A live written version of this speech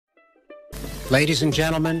Ladies and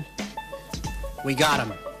gentlemen, we got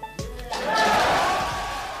him.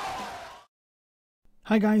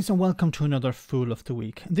 Hi guys, and welcome to another Fool of the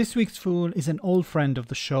Week. This week's Fool is an old friend of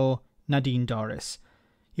the show, Nadine Dorries.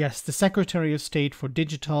 Yes, the Secretary of State for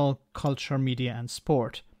Digital, Culture, Media and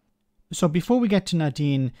Sport. So before we get to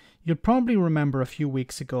Nadine, you'll probably remember a few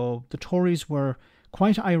weeks ago the Tories were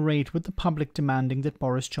quite irate with the public demanding that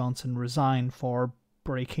Boris Johnson resign for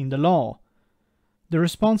breaking the law. The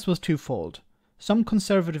response was twofold. Some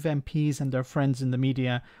Conservative MPs and their friends in the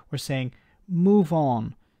media were saying, move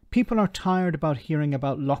on. People are tired about hearing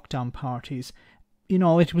about lockdown parties. You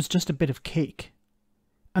know, it was just a bit of cake.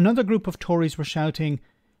 Another group of Tories were shouting,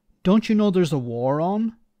 don't you know there's a war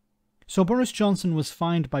on? So Boris Johnson was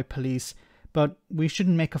fined by police, but we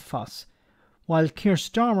shouldn't make a fuss. While Keir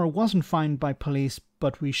Starmer wasn't fined by police,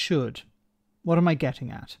 but we should. What am I getting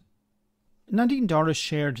at? Nadine Dorries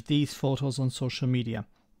shared these photos on social media,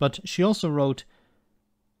 but she also wrote,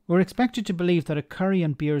 we're expected to believe that a curry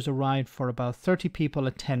and beers arrived for about 30 people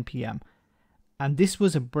at 10 p.m. And this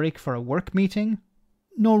was a break for a work meeting?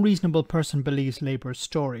 No reasonable person believes Labour's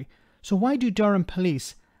story. So why do Durham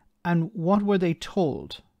police, and what were they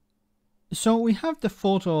told? So we have the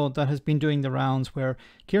photo that has been doing the rounds where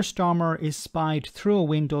Keir Starmer is spied through a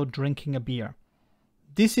window drinking a beer.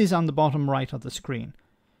 This is on the bottom right of the screen.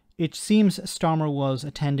 It seems Starmer was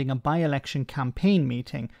attending a by-election campaign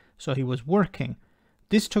meeting, so he was working.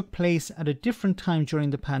 This took place at a different time during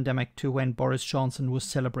the pandemic to when Boris Johnson was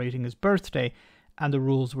celebrating his birthday, and the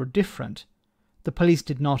rules were different. The police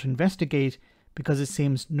did not investigate because it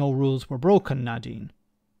seems no rules were broken, Nadine.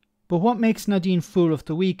 But what makes Nadine Fool of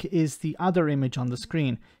the Week is the other image on the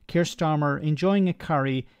screen, Keir Starmer enjoying a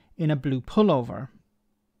curry in a blue pullover.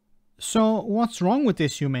 So what's wrong with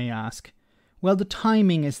this, you may ask? Well, the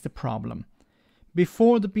timing is the problem.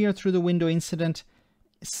 Before the beer through the window incident,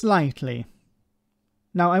 slightly.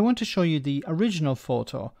 Now I want to show you the original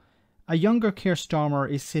photo. A younger Keir Starmer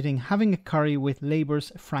is sitting having a curry with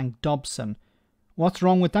Labour's Frank Dobson. What's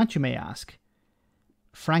wrong with that, you may ask?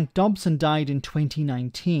 Frank Dobson died in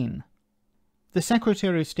 2019. The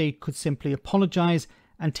Secretary of State could simply apologise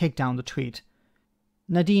and take down the tweet.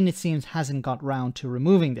 Nadine, it seems, hasn't got round to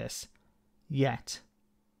removing this. Yet.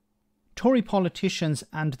 Tory politicians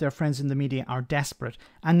and their friends in the media are desperate,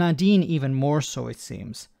 and Nadine even more so, it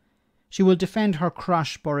seems. She will defend her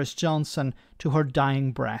crush Boris Johnson to her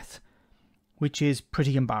dying breath, which is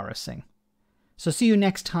pretty embarrassing. So see you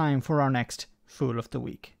next time for our next Fool of the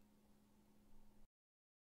Week.